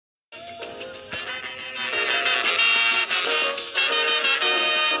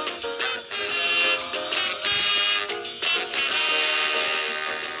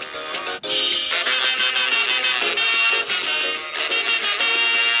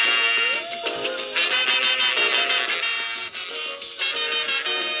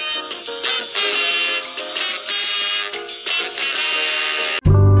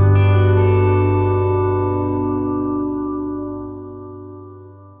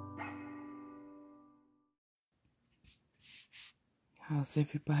How's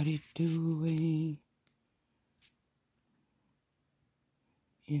everybody doing?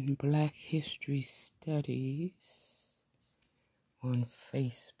 In Black History Studies on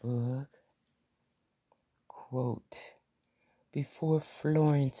Facebook, quote, before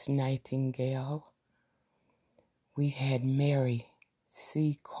Florence Nightingale, we had Mary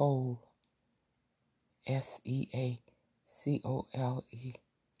C. Cole, Seacole,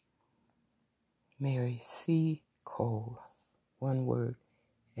 Mary C. Cole, one word,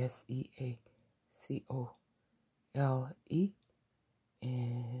 Seacole,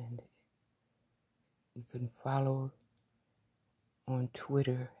 and you can follow on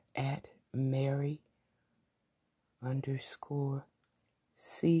Twitter at Mary_C. Cole,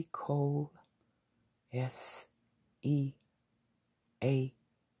 SEACOLE_trust,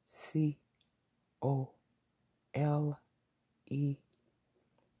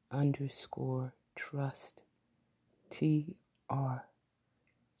 TRUST,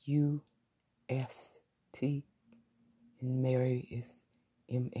 and Mary is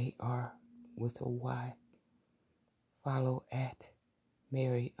MAR with a Y. Follow at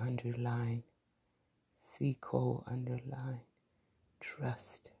Mary_C.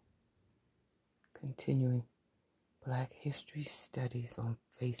 Cole_trust. Continuing Black History Studies on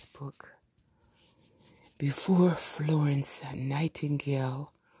Facebook. Before Florence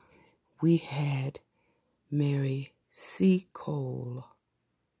Nightingale, we had Mary C. Cole.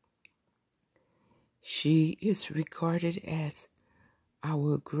 She is regarded as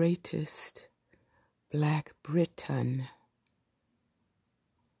our greatest Black Briton,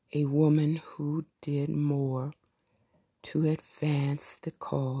 a woman who did more to advance the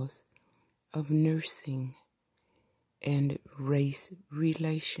cause of nursing and race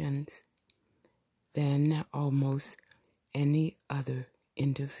relations than almost any other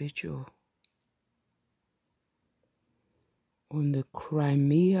individual. On the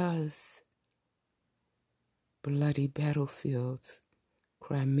Crimea's bloody battlefields,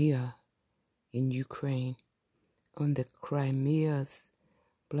 Crimea in Ukraine, on the Crimea's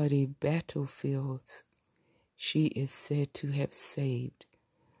bloody battlefields, she is said to have saved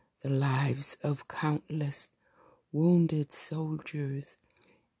the lives of countless wounded soldiers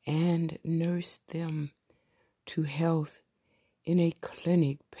and nursed them to health in a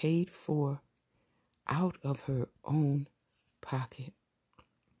clinic paid for out of her own pocket.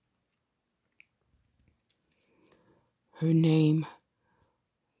 Her name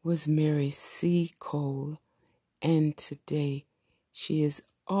was Mary C. Cole, and today she is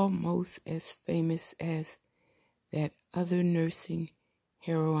almost as famous as that other nursing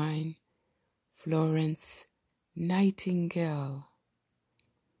heroine, Florence Nightingale.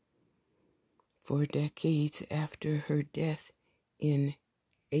 For decades after her death in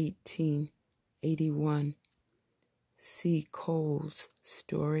 1881, C. Cole's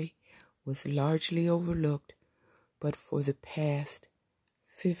story was largely overlooked, but for the past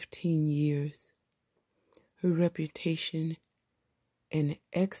 15 years, her reputation and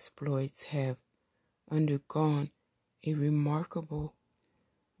exploits have undergone a remarkable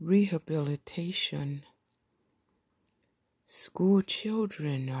rehabilitation. School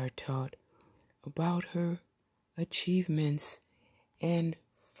children are taught about her achievements, and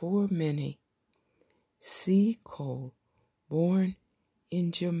for many, C. Cole, born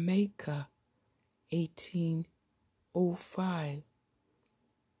in Jamaica, 1805,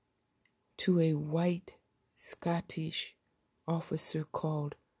 to a white Scottish officer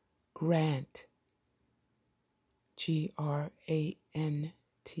called Grant, Grant,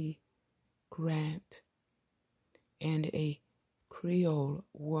 Grant, and a Creole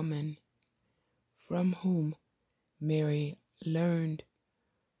woman from whom Mary learned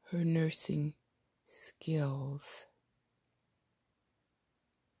her nursing skills.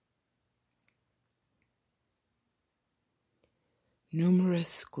 Numerous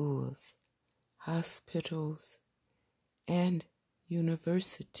schools, hospitals, and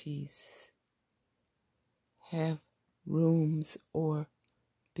universities have rooms or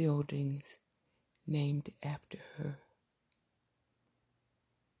buildings named after her.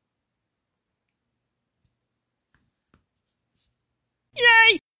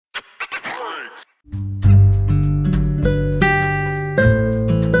 Yay!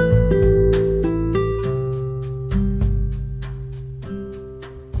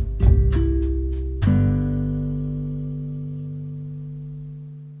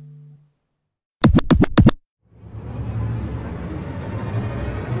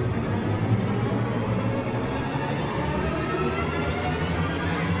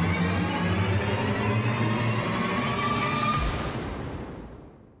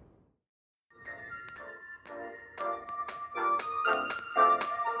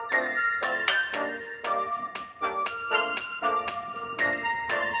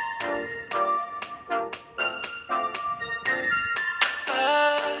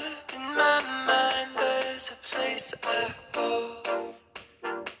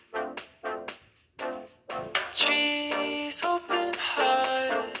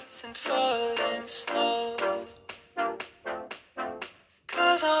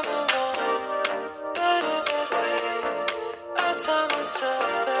 I'm alone, better that way. I tell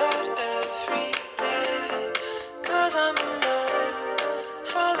myself that every day. 'Cause I'm in love,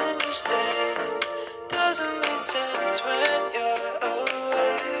 falling each day. Doesn't make sense when you're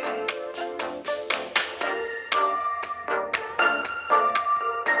away.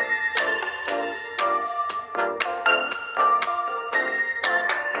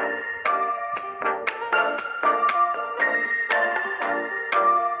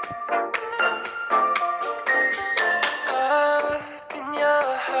 Up in your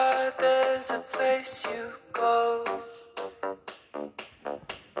heart, there's a place you go.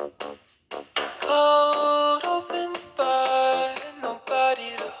 Cold open bar,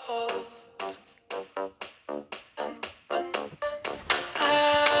 nobody to hold.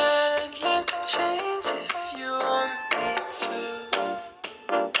 I'd like to change if you want me to.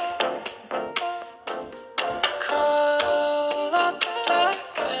 Crawl out the back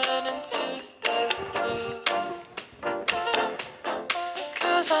and into the blue.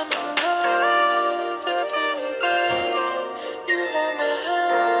 'Cause I'm in love every day. You hold my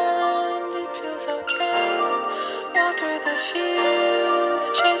hand, it feels okay. Walk through the fields,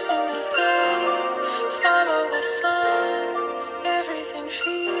 chasing the day. Follow the sun, everything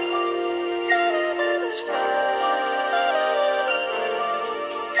feels fine.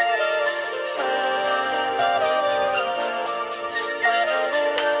 When I'm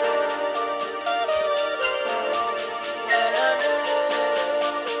alone, when I'm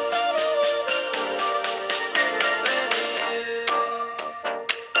alone with you,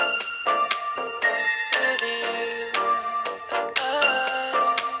 with you, I,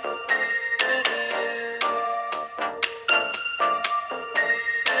 with you,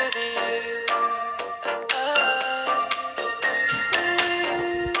 with you,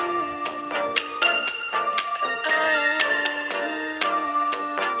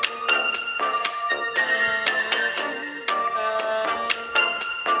 I.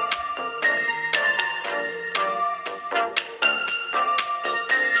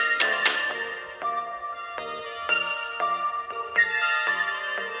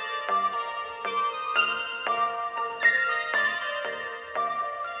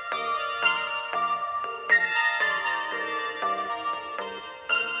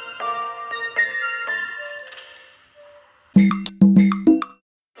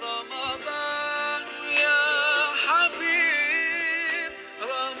 رمضان يا حبيب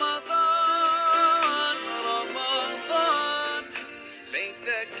رمضان رمضان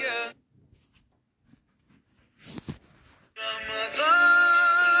ليتك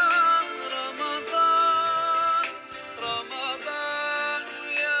رمضان رمضان رمضان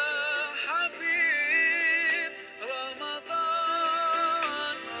يا حبيب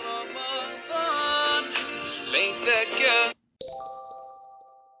رمضان رمضان ليتك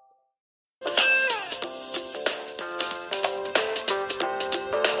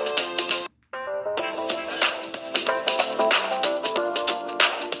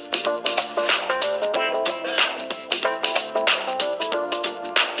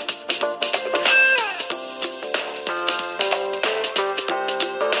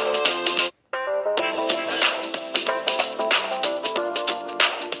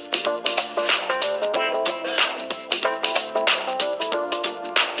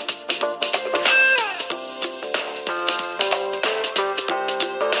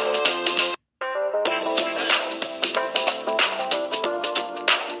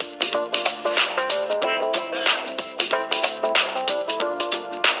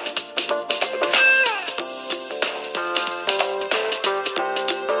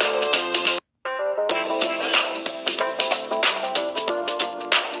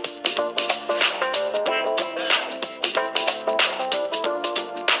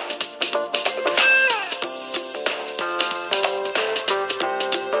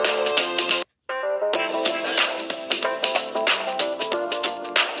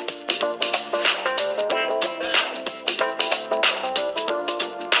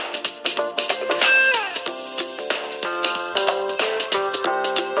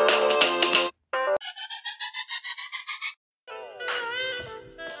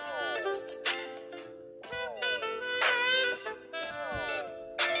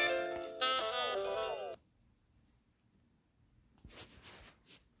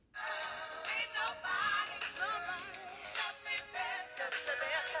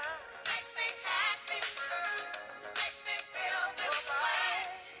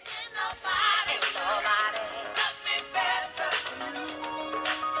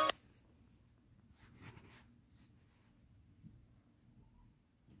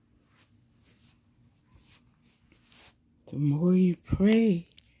The more you pray,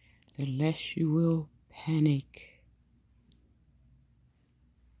 the less you will panic.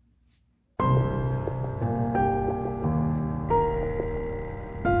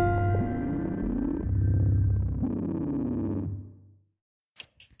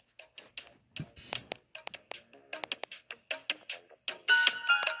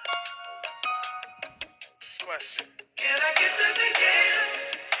 Question. Can I get to the end?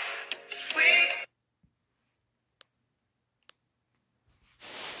 Sweet.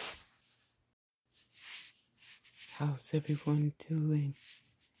 How's everyone doing?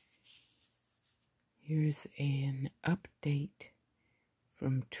 Here's an update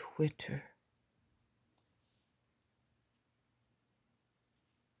from Twitter.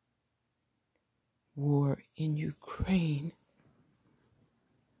 War in Ukraine.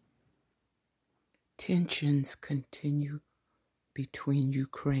 Tensions continue between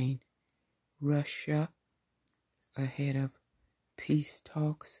Ukraine, Russia, ahead of peace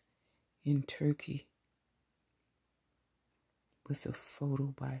talks in Turkey, with a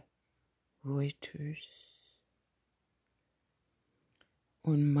photo by Reuters.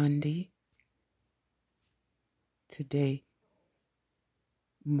 On Monday, today,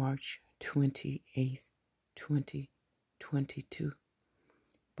 March 28th, 2022,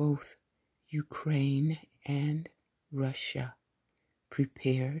 both Ukraine and Russia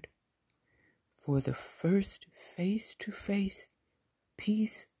prepared for the first face-to-face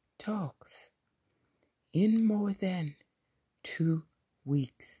peace talks in more than 2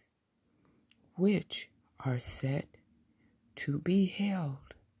 weeks, which are set to be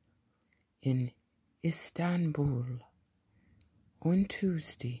held in Istanbul on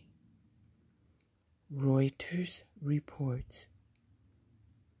Tuesday. Reuters reports.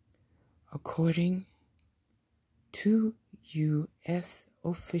 According to U.S.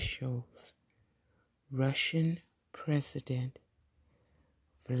 officials, Russian President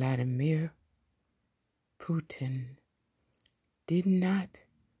Vladimir Putin did not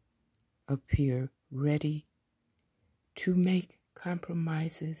appear ready to make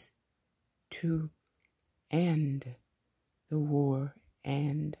compromises to end the war,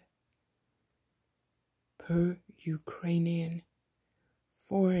 and per Ukrainian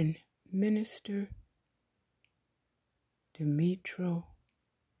Foreign Minister Dmytro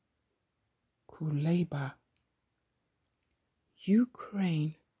Kuleba,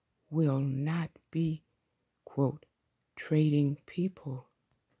 Ukraine will not be, quote, trading people,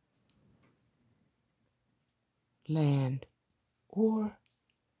 land, or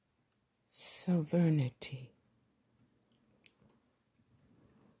sovereignty.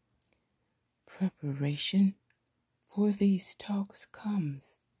 Preparation for these talks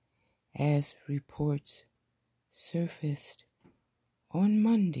comes as reports surfaced on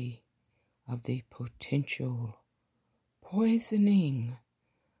Monday of the potential poisoning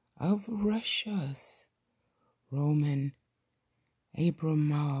of Russia's Roman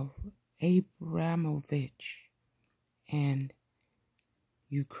Abramovich and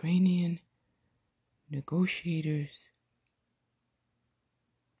Ukrainian negotiators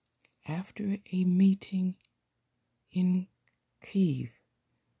after a meeting in Kyiv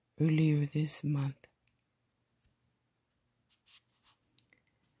earlier this month.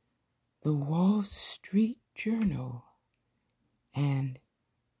 The Wall Street Journal and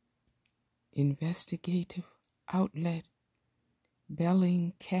investigative outlet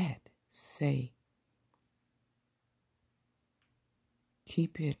Bellingcat say,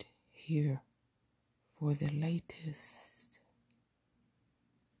 keep it here for the latest.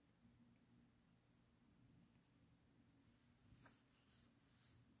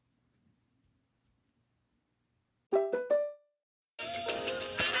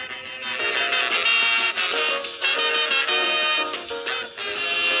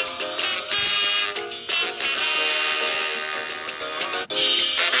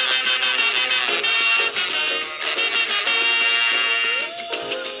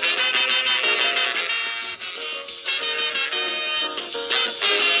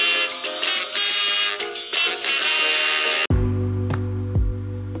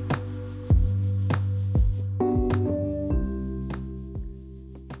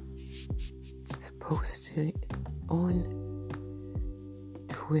 Posted on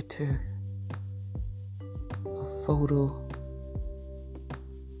Twitter a photo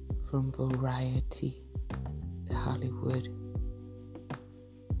from Variety, the Hollywood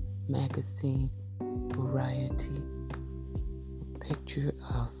magazine Variety, a picture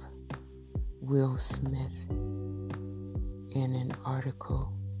of Will Smith in an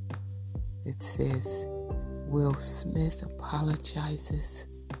article that says Will Smith apologizes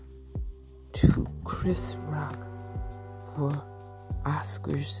to Chris Rock for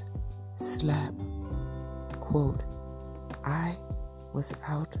Oscars slap, quote, I was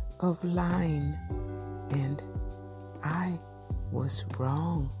out of line and I was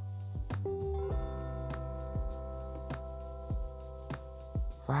wrong.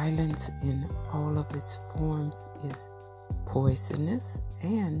 Violence in all of its forms is poisonous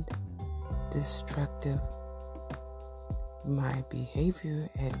and destructive. My behavior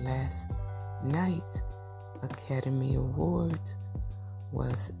at last night's Academy Awards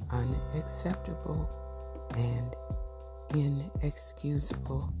was unacceptable and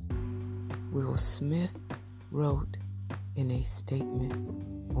inexcusable, Will Smith wrote in a statement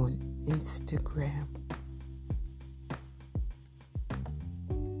on Instagram.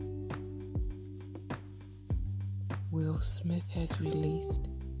 Will Smith has released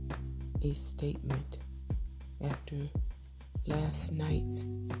a statement after last night's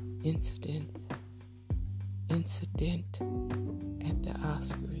incident at the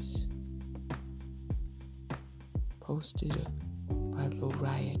Oscars, posted by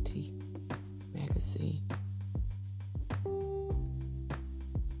Variety magazine.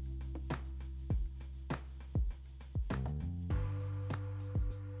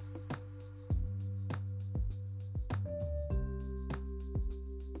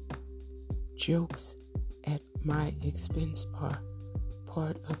 Jokes at my expense are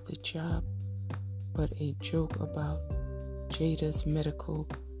part of the job, but a joke about Jada's medical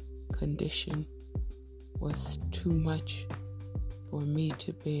condition was too much for me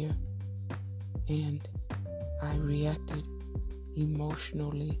to bear, and I reacted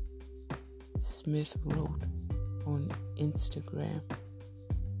emotionally, Smith wrote on Instagram.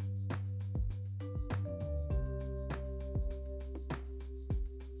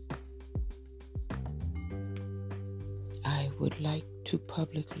 I would like to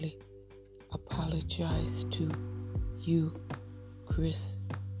publicly apologize to you, Chris.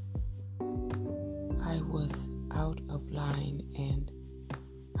 I was out of line and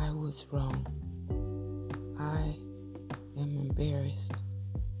I was wrong. I am embarrassed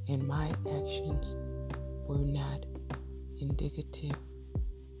and my actions were not indicative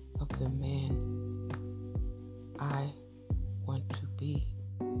of the man I want to be.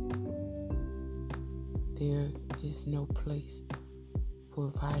 There is no place for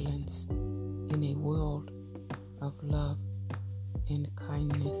violence in a world of love and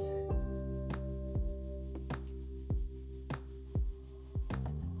kindness.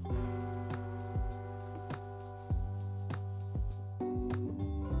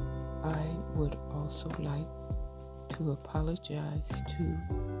 I would also like to apologize to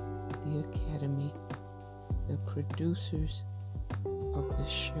the Academy, the producers of the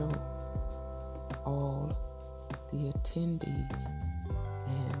show, all the attendees,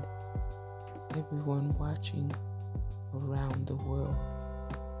 and everyone watching around the world.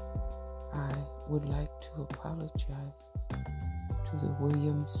 I would like to apologize to the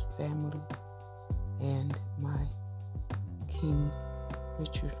Williams family and my King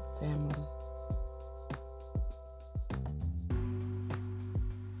Richard family.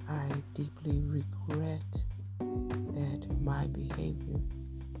 I deeply regret that my behavior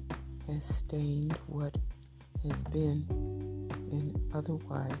has stained what has been an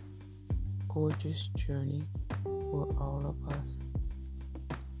otherwise gorgeous journey for all of us.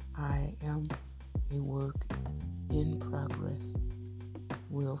 I am a work in progress,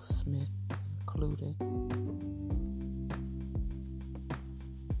 Will Smith included.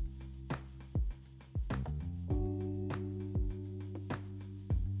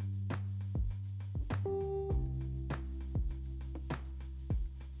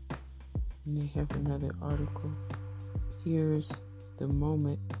 And they have another article. Here's the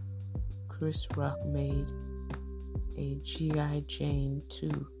moment Chris Rock made a G.I. Jane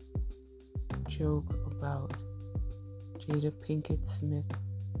 2 joke about Jada Pinkett Smith,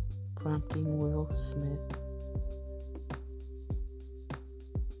 prompting Will Smith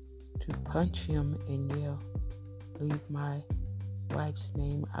to punch him and yell, "Leave my wife's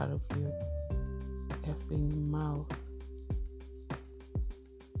name out of your effing mouth."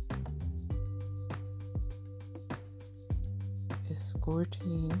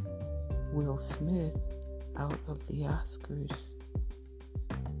 Escorting Will Smith out of the Oscars.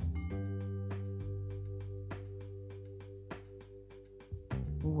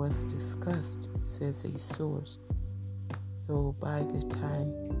 Was discussed, says a source, though by the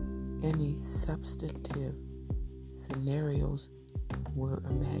time any substantive scenarios were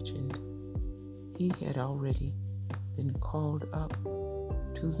imagined, he had already been called up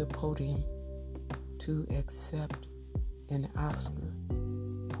to the podium to accept an Oscar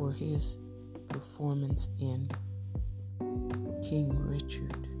for his performance in King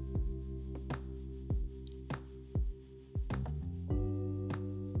Richard.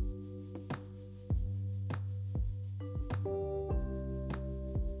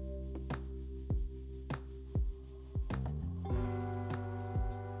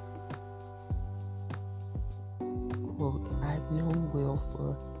 Quote, I've known Will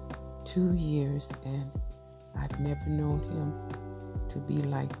for 2 years and I've never known him to be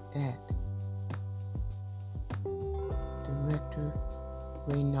like that. Director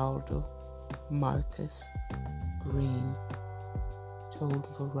Reynaldo Marcus Green told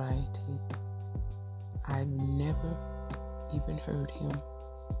Variety, I've never even heard him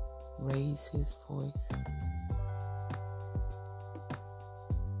raise his voice.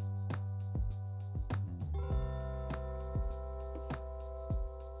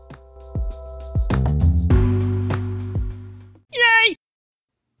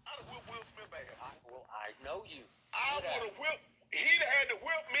 I know you. I would have whipped. He'd have had to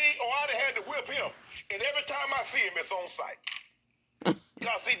whip me, or I'd have had to whip him. And every time I see him, it's on sight.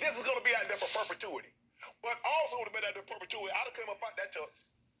 Because, see, this is going to be out there for perpetuity. But also would have been out there for perpetuity. I'd have come up out that church.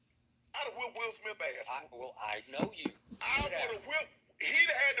 I'd have whipped Will Smith ass. I know you. I would have whipped. He'd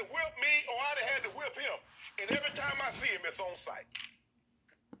have had to whip me, or I'd have had to whip him. And every time I see him, it's on sight.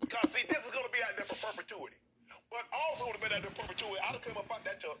 Because, see, this is going to be out there for perpetuity. But also would have been out there for perpetuity. I'd have come up out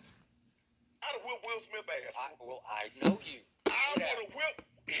that church. I'd have whipped Will Smith ass. I know you. I would have whipped.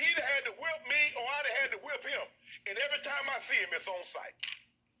 He'd have had to whip me, or I'd have had to whip him. And every time I see him, it's on sight.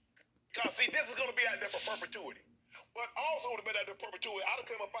 Because, see, this is going to be out there for perpetuity. But also would have been out there for perpetuity. I'd have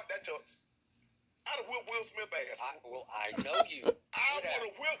come up out that church. I'd have whipped Will Smith ass. I know you. I would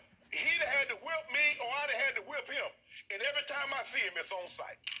have whipped. He'd have had to whip me, or I'd have had to whip him. And every time I see him, it's on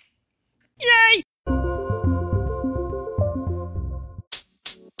sight. Yay!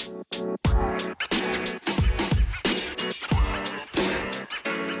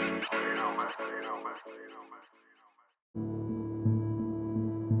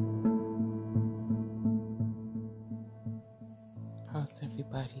 How's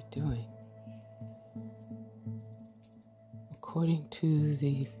everybody doing? According to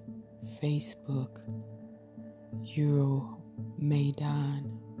the Facebook Euromaidan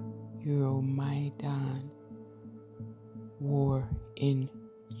war in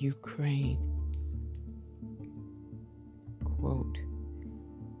Ukraine, quote,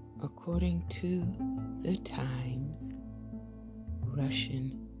 according to the Times,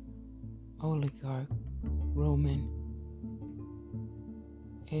 Russian oligarch Roman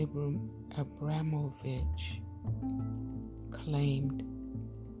Abramovich claimed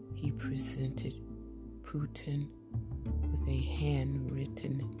he presented Putin with a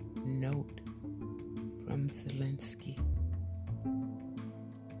handwritten note from Zelensky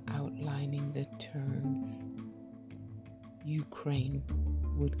outlining the terms Ukraine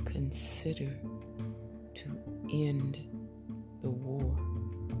would consider to end the war.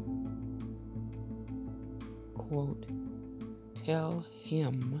 Quote, tell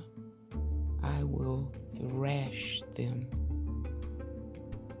him I will thrash them,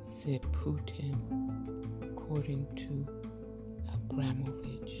 said Putin, according to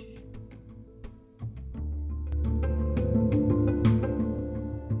Abramovich.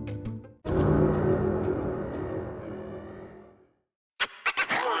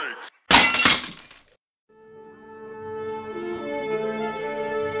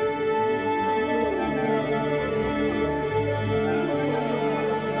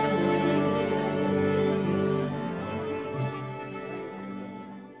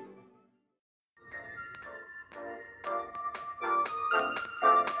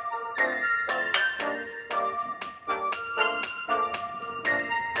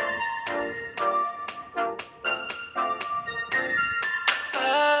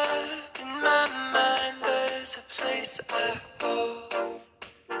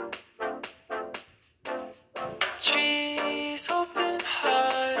 Trees, open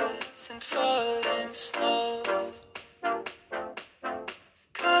hearts, and falling snow.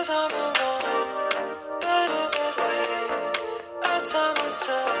 'Cause I'm alone, better that way. I tell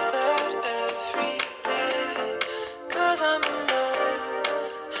myself